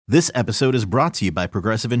This episode is brought to you by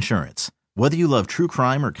Progressive Insurance. Whether you love true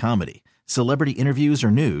crime or comedy, celebrity interviews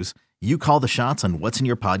or news, you call the shots on what's in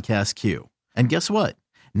your podcast queue. And guess what?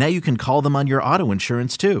 Now you can call them on your auto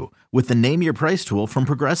insurance too with the Name Your Price tool from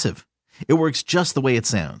Progressive. It works just the way it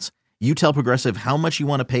sounds. You tell Progressive how much you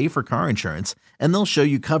want to pay for car insurance, and they'll show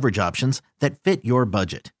you coverage options that fit your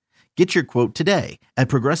budget. Get your quote today at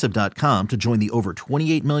Progressive.com to join the over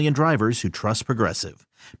 28 million drivers who trust Progressive.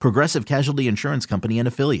 Progressive Casualty Insurance Company and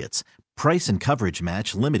Affiliates. Price and coverage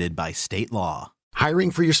match limited by state law. Hiring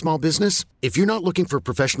for your small business? If you're not looking for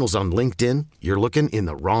professionals on LinkedIn, you're looking in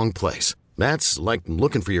the wrong place. That's like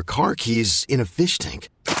looking for your car keys in a fish tank.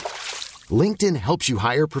 LinkedIn helps you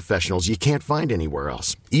hire professionals you can't find anywhere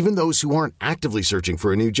else, even those who aren't actively searching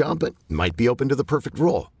for a new job but might be open to the perfect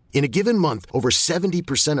role. In a given month, over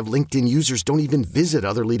 70% of LinkedIn users don't even visit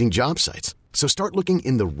other leading job sites. So start looking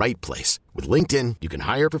in the right place. With LinkedIn, you can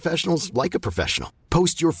hire professionals like a professional.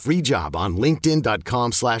 Post your free job on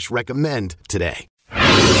linkedin.com/recommend today.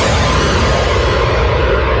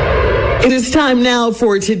 It is time now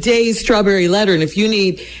for today's Strawberry Letter. And if you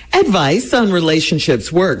need advice on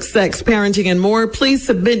relationships, work, sex, parenting, and more, please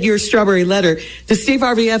submit your Strawberry Letter to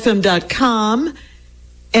steveharveyfm.com.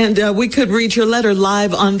 And we could read your letter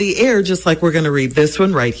live on the air, just like we're going to read this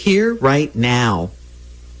one right here, right now.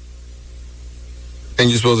 And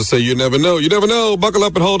you're supposed to say, you never know. You never know. Buckle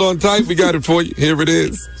up and hold on tight. We got it for you. Here it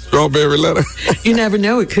is. Strawberry Letter. You never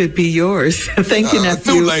know. It could be yours. Thank you,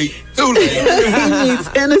 nephew. Too late. Too late. He needs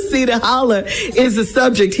Hennessy to holla is the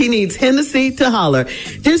subject. He needs Hennessy to holla.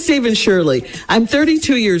 Dear Steve and Shirley, I'm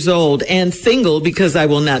 32 years old and single because I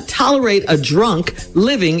will not tolerate a drunk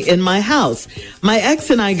living in my house. My ex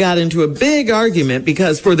and I got into a big argument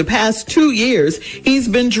because for the past 2 years, he's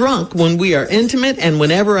been drunk when we are intimate and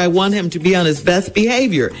whenever I want him to be on his best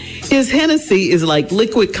behavior. His Hennessy is like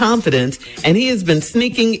liquid confidence and he has been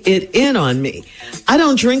sneaking it in on me. I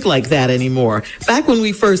don't drink like that anymore. Back when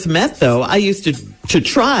we first met, though, I used to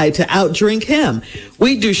try to outdrink him.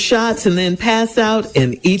 We do shots and then pass out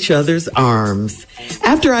in each other's arms.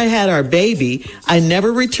 After I had our baby, I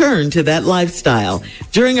never returned to that lifestyle.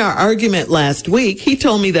 During our argument last week, he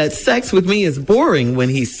told me that sex with me is boring when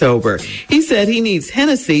he's sober. He said he needs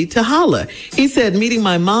Hennessy to holla. He said meeting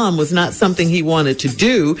my mom was not something he wanted to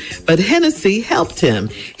do, but Hennessy helped him.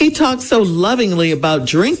 He talked so lovingly about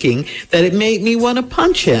drinking that it made me want to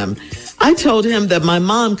punch him. I told him that my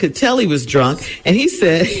mom could tell he was drunk, and he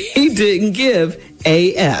said he didn't give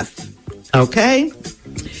AF. Okay?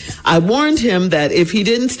 I warned him that if he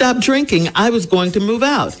didn't stop drinking, I was going to move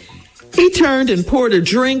out. He turned and poured a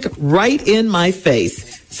drink right in my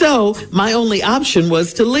face. So my only option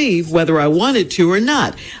was to leave, whether I wanted to or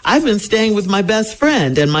not. I've been staying with my best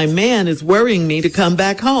friend, and my man is worrying me to come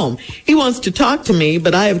back home. He wants to talk to me,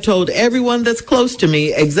 but I have told everyone that's close to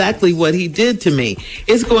me exactly what he did to me.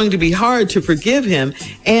 It's going to be hard to forgive him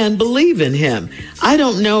and believe in him. I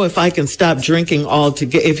don't know if I can stop drinking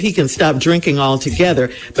if he can stop drinking altogether,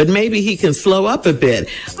 but maybe he can slow up a bit.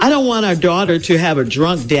 I don't want our daughter to have a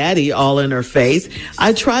drunk daddy all in her face.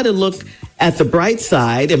 I try to look at the bright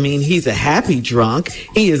side. I mean, he's a happy drunk.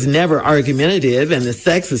 He is never argumentative, and the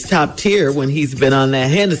sex is top tier when he's been on that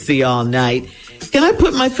Hennessy all night. Can I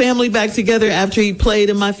put my family back together after he played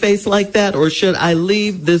in my face like that, or should I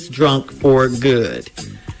leave this drunk for good?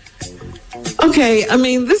 Okay, I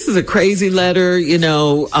mean, this is a crazy letter,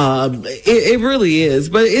 it really is,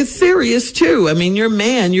 but it's serious too. I mean, your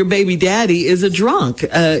man, your baby daddy is a drunk,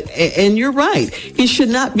 and you're right. He should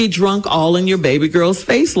not be drunk all in your baby girl's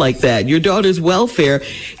face like that. Your daughter's welfare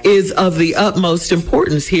is of the utmost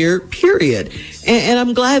importance here, period. And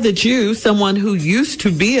I'm glad that you, someone who used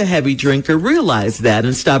to be a heavy drinker, realized that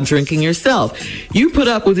and stopped drinking yourself. You put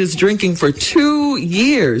up with his drinking for 2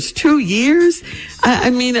 years. 2 years? I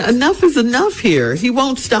mean, enough is enough here. He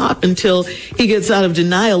won't stop until he gets out of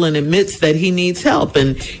denial and admits that he needs help.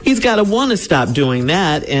 And he's got to want to stop doing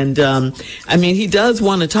that. And, he does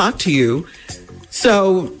want to talk to you.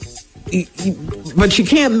 So, but you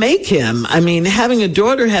can't make him. I mean, having a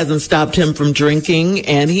daughter hasn't stopped him from drinking,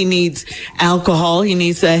 and he needs alcohol. He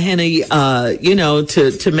needs that Henny,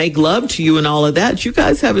 to make love to you and all of that. You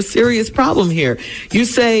guys have a serious problem here. You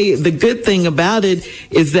say the good thing about it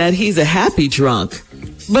is that he's a happy drunk.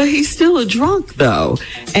 But he's still a drunk, though.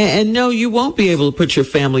 And no, you won't be able to put your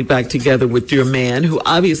family back together with your man, who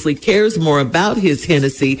obviously cares more about his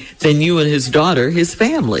Hennessy than you and his daughter, his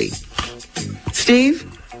family. Steve?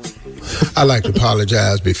 I like to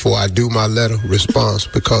apologize before I do my letter response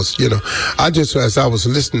because, as I was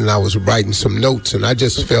listening, I was writing some notes and I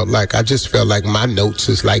just felt like my notes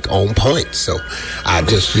is like on point. So I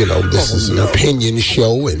just, this is an opinion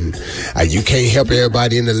show and you can't help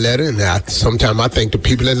everybody in the letter. And sometimes I think the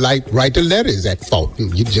people that write the letter is at fault.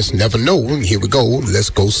 And you just never know. And here we go. Let's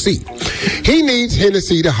go see. He needs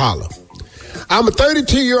Hennessy to holler. I'm a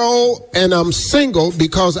 32-year-old and I'm single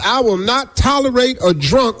because I will not tolerate a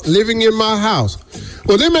drunk living in my house.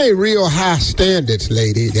 Well, them ain't real high standards,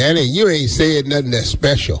 lady. You ain't said nothing that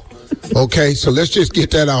special. Okay, so let's just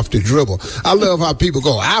get that off the dribble. I love how people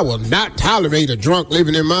go, I will not tolerate a drunk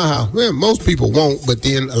living in my house. Well, most people won't, but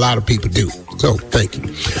then a lot of people do. So, thank you.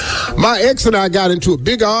 My ex and I got into a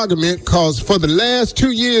big argument because for the last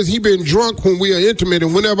 2 years, he been drunk when we are intimate,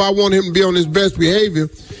 and whenever I want him to be on his best behavior,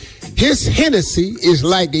 his Hennessy is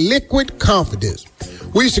like liquid confidence.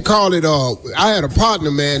 We used to call it, I had a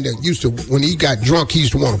partner, man, that used to, when he got drunk, he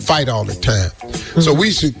used to want to fight all the time. So we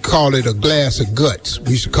used to call it a glass of guts.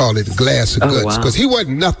 We used to call it a glass of guts because he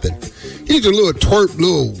wasn't nothing. He's a little twerp,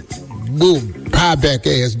 little pie-back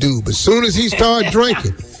ass dude. But as soon as he started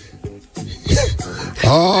drinking,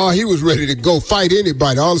 he was ready to go fight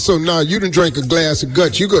anybody. All of a sudden, now you done drank a glass of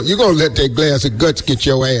guts. You're going to let that glass of guts get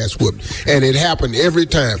your ass whooped. And it happened every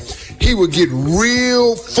time. He would get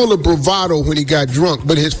real full of bravado when he got drunk,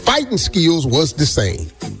 but his fighting skills was the same.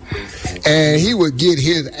 And he would get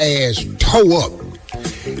his ass toe up.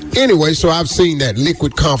 Anyway, so I've seen that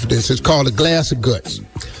liquid confidence. It's called a glass of guts.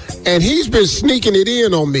 And he's been sneaking it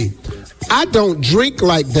in on me. I don't drink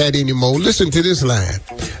like that anymore. Listen to this line.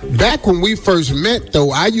 Back when we first met, though,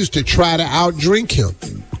 I used to try to outdrink him.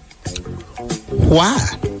 Why?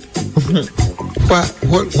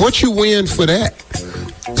 What you win for that?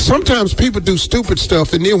 Sometimes people do stupid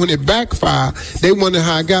stuff, and then when it backfire, they wonder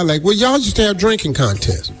how I got like, well, y'all just have drinking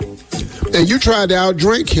contests. And you tried to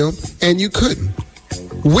outdrink him, and you couldn't.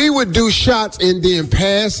 We would do shots and then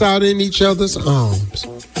pass out in each other's arms.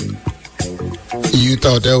 You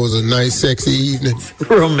thought that was a nice, sexy evening?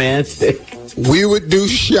 Romantic. We would do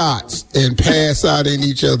shots and pass out in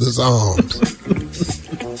each other's arms.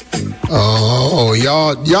 Oh,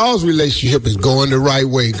 y'all's relationship is going the right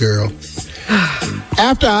way, girl.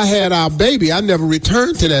 After I had our baby, I never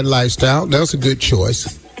returned to that lifestyle. That was a good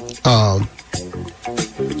choice.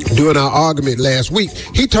 During our argument last week,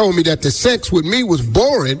 he told me that the sex with me was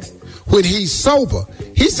boring when he's sober.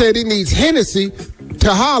 He said he needs Hennessy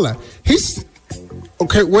to holler.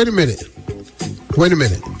 Okay, wait a minute.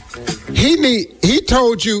 He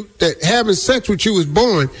told you that having sex with you is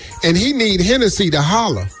boring, and he need Hennessy to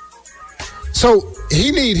holler. So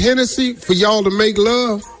he need Hennessy for y'all to make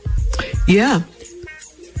love? Yeah.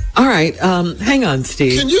 All right. Hang on,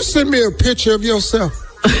 Steve. Can you send me a picture of yourself?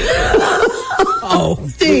 Oh,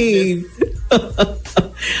 Steve.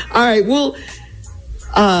 All right. We'll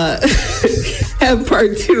have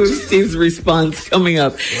part 2 of Steve's response coming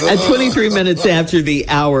up at 23 minutes after the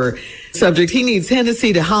hour. Subject, he needs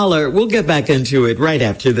Hennessy to holler. We'll get back into it right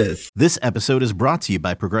after this. This episode is brought to you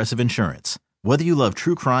by Progressive Insurance. Whether you love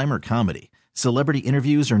true crime or comedy, celebrity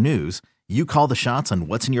interviews or news, you call the shots on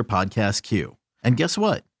what's in your podcast queue. And guess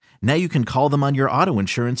what? Now you can call them on your auto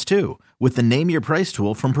insurance too with the Name Your Price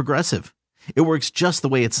tool from Progressive. It works just the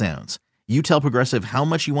way it sounds. You tell Progressive how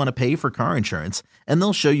much you want to pay for car insurance, and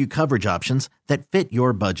they'll show you coverage options that fit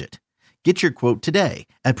your budget. Get your quote today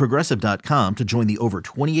at Progressive.com to join the over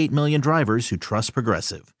 28 million drivers who trust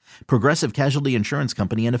Progressive. Progressive Casualty Insurance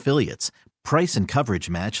Company and Affiliates. Price and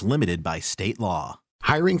coverage match limited by state law.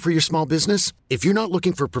 Hiring for your small business? If you're not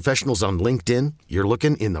looking for professionals on LinkedIn, you're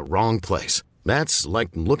looking in the wrong place. That's like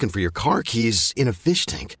looking for your car keys in a fish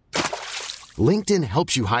tank. LinkedIn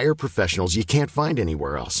helps you hire professionals you can't find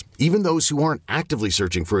anywhere else, even those who aren't actively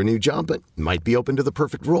searching for a new job but might be open to the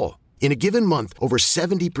perfect role. In a given month, over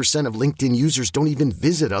 70% of LinkedIn users don't even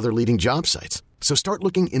visit other leading job sites. So start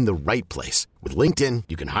looking in the right place. With LinkedIn,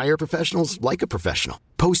 you can hire professionals like a professional.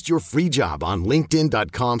 Post your free job on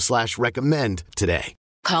linkedin.com/recommend today.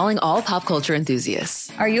 Calling all pop culture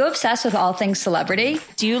enthusiasts. Are you obsessed with all things celebrity?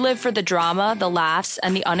 Do you live for the drama, the laughs,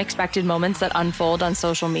 and the unexpected moments that unfold on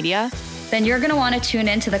social media? Then you're going to want to tune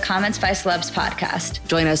in to the Comments by Celebs podcast.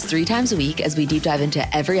 Join us 3 times a week as we deep dive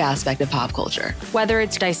into every aspect of pop culture. Whether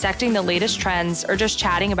it's dissecting the latest trends or just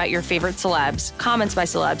chatting about your favorite celebs, Comments by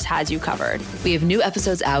Celebs has you covered. We have new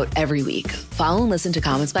episodes out every week. Follow and listen to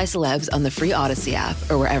Comments by Celebs on the free Odyssey app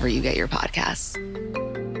or wherever you get your podcasts.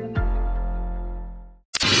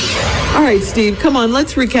 All right, Steve, come on.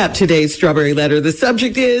 Let's recap today's Strawberry Letter. The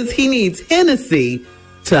subject is he needs Hennessy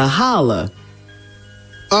to holla.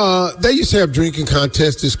 They used to have drinking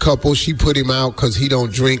contests, this couple. She put him out because he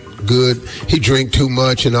don't drink good. He drink too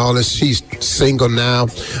much and all this. She's single now.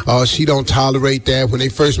 She don't tolerate that. When they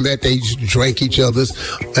first met, they drank each other's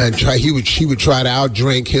and she would try to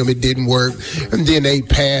outdrink him. It didn't work. And then they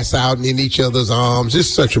pass out in each other's arms. It's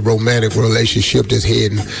such a romantic relationship that's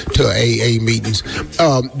heading to AA meetings.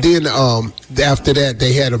 Then after that,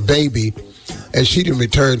 they had a baby. And she didn't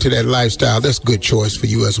return to that lifestyle. That's a good choice for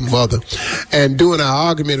you as a mother. And during our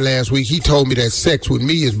argument last week, he told me that sex with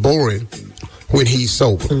me is boring when he's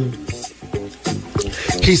sober.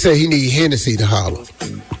 He said he need Hennessy to holler.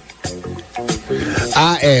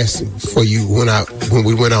 I asked him for you when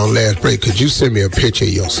we went on last break, could you send me a picture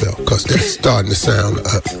of yourself? Because that's starting to sound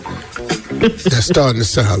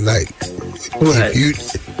like what?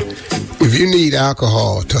 If you need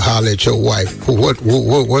alcohol to holler at your wife, what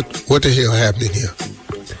the hell happening here?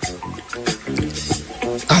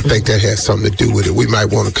 I think that has something to do with it. We might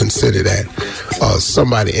want to consider that.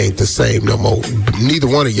 Somebody ain't the same no more. Neither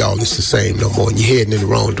one of y'all is the same no more, and you're heading in the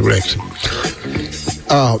wrong direction.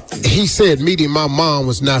 He said meeting my mom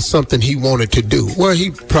was not something he wanted to do. Well,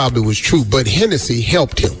 he probably was true, but Hennessy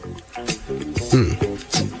helped him.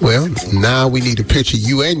 Well, now we need a picture of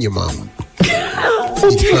you and your mama.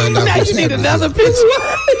 Now you need another picture.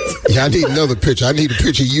 Yeah, I need another picture. I need a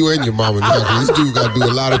picture of you and your mama now. This dude got to do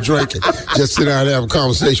a lot of drinking. Just sit down and have a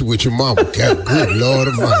conversation with your mama. God, good Lord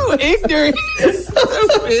of mine. So ignorant.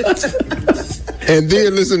 And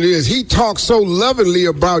then listen to this. He talked so lovingly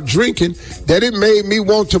about drinking that it made me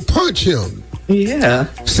want to punch him. Yeah.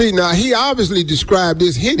 See, now he obviously described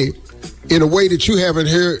this Henny in a way that you haven't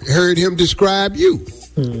heard him describe you.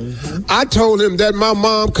 Mm-hmm. I told him that my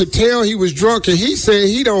mom could tell he was drunk, and he said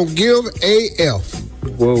he don't give a F.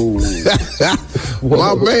 Whoa.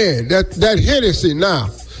 My man, that Hennessy now.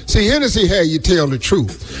 See, Hennessy had you tell the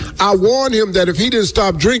truth. I warned him that if he didn't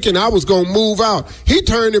stop drinking, I was going to move out. He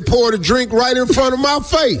turned and poured a drink right in front of my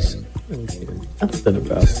face. Nothing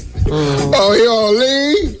about it. Oh, yo,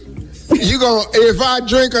 Lee, if I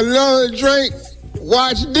drink another drink,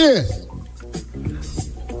 watch this.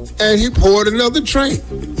 And he poured another drink.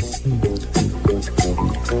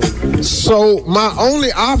 So my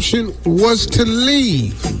only option was to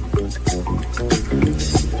leave,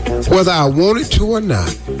 whether I wanted to or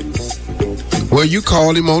not. Well, you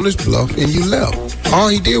called him on his bluff and you left. All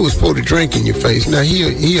he did was pour the drink in your face. Now he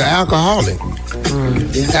an alcoholic.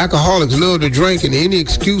 Alcoholics love to drink, and any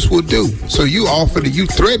excuse will do. So you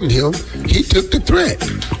threatened him. He took the threat.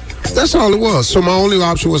 That's all it was. So my only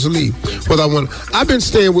option was to leave. I've been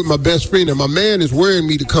staying with my best friend, and my man is worrying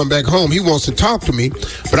me to come back home. He wants to talk to me,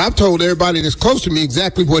 but I've told everybody that's close to me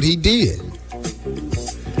exactly what he did.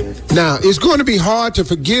 Now, it's going to be hard to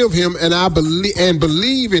forgive him, and I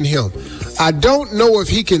believe in him. I don't know if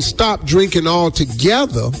he can stop drinking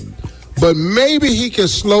altogether, but maybe he can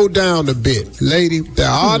slow down a bit. Lady, there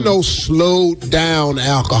are no slow down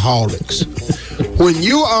alcoholics. When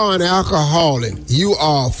you are an alcoholic, you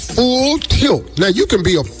are full tilt. Now, you can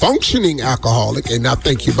be a functioning alcoholic, and I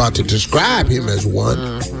think you're about to describe him as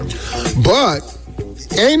one, but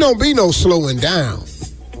ain't gonna be no slowing down.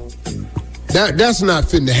 That's not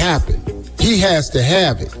finna happen. He has to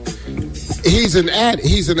have it. He's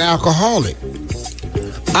an alcoholic.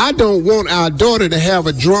 I don't want our daughter to have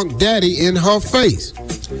a drunk daddy in her face.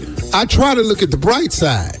 I try to look at the bright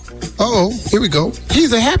side. Here we go.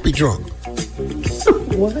 He's a happy drunk.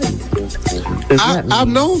 What? I've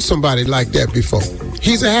known somebody like that before.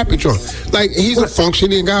 He's a happy drunk. Like, he's a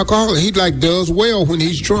functioning alcoholic. He does well when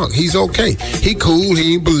he's drunk. He's okay. He cool.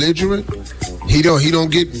 He ain't belligerent. He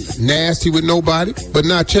don't get nasty with nobody. But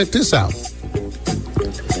now check this out.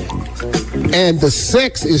 And the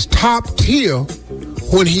sex is top tier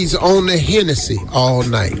when he's on the Hennessy all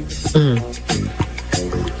night.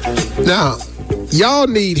 Now, y'all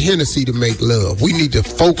need Hennessy to make love. We need to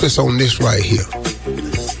focus on this right here.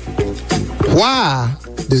 Why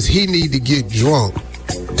does he need to get drunk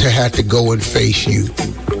to have to go and face you?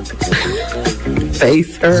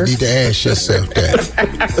 Face her? You need to ask yourself that.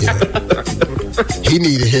 Yeah. He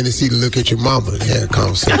needed Hennessy to look at your mama and have a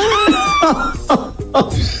conversation.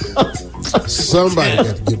 Somebody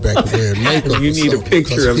got to get back to wearing makeup. You need a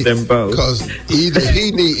picture of them both. Because either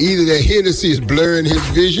that Hennessy is blurring his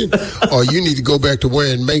vision, or you need to go back to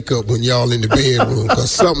wearing makeup when y'all in the bedroom. Because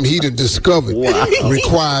something he done discovered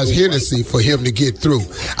requires Hennessy for him to get through.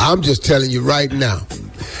 I'm just telling you right now.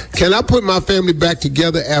 Can I put my family back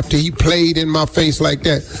together after he played in my face like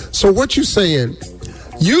that? So what you saying?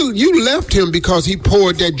 You left him because he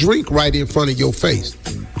poured that drink right in front of your face.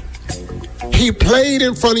 He played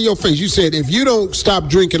in front of your face. You said, if you don't stop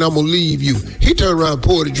drinking, I'm going to leave you. He turned around and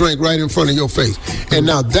poured a drink right in front of your face. And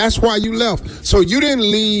now that's why you left. So you didn't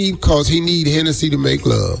leave because he need Hennessy to make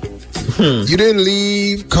love. You didn't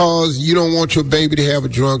leave because you don't want your baby to have a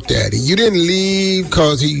drunk daddy. You didn't leave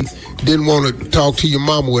because he didn't want to talk to your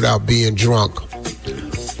mama without being drunk.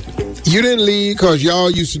 You didn't leave because y'all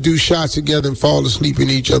used to do shots together and fall asleep in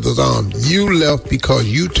each other's arms. You left because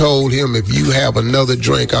you told him, if you have another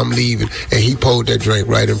drink, I'm leaving. And he poured that drink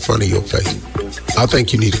right in front of your face. I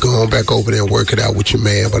think you need to go on back over there and work it out with your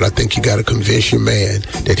man, but I think you got to convince your man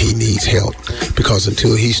that he needs help, because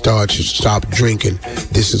until he starts to stop drinking,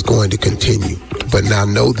 this is going to continue. But now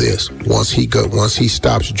know this, once he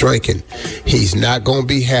stops drinking, he's not going to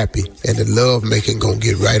be happy, and the love making going to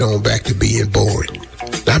get right on back to being boring.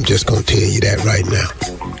 I'm just going to tell you that right now.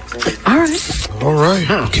 All right. All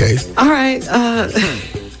right. Okay. All right.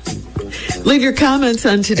 Leave your comments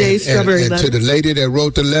on today's Strawberry Letter. And to the lady that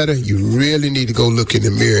wrote the letter, you really need to go look in the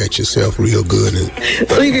mirror at yourself real good.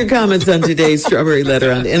 Leave your comments on today's Strawberry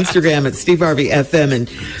Letter on Instagram at Steve Harvey FM, and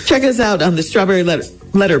check us out on the Strawberry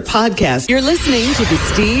Letter podcast. You're listening to the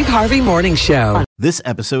Steve Harvey Morning Show. This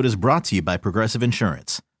episode is brought to you by Progressive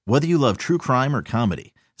Insurance. Whether you love true crime or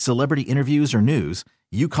comedy, celebrity interviews or news,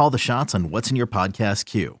 you call the shots on what's in your podcast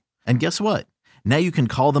queue. And guess what? Now you can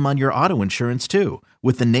call them on your auto insurance too,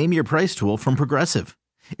 with the Name Your Price tool from Progressive.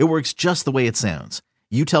 It works just the way it sounds.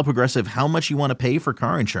 You tell Progressive how much you want to pay for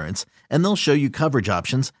car insurance, and they'll show you coverage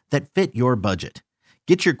options that fit your budget.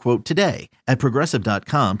 Get your quote today at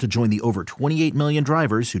Progressive.com to join the over 28 million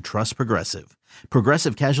drivers who trust Progressive.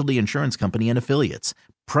 Progressive Casualty Insurance Company and Affiliates.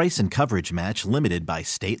 Price and coverage match limited by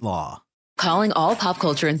state law. Calling all pop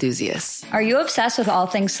culture enthusiasts. Are you obsessed with all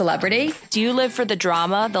things celebrity? Do you live for the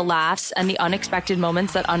drama, the laughs, and the unexpected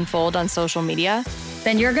moments that unfold on social media?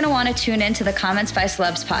 Then you're going to want to tune in to the Comments by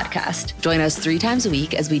Celebs podcast. Join us 3 times a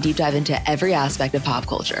week as we deep dive into every aspect of pop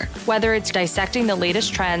culture. Whether it's dissecting the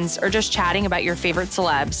latest trends or just chatting about your favorite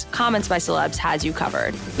celebs, Comments by Celebs has you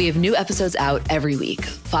covered. We have new episodes out every week.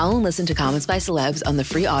 Follow and listen to Comments by Celebs on the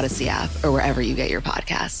free Odyssey app or wherever you get your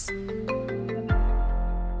podcasts.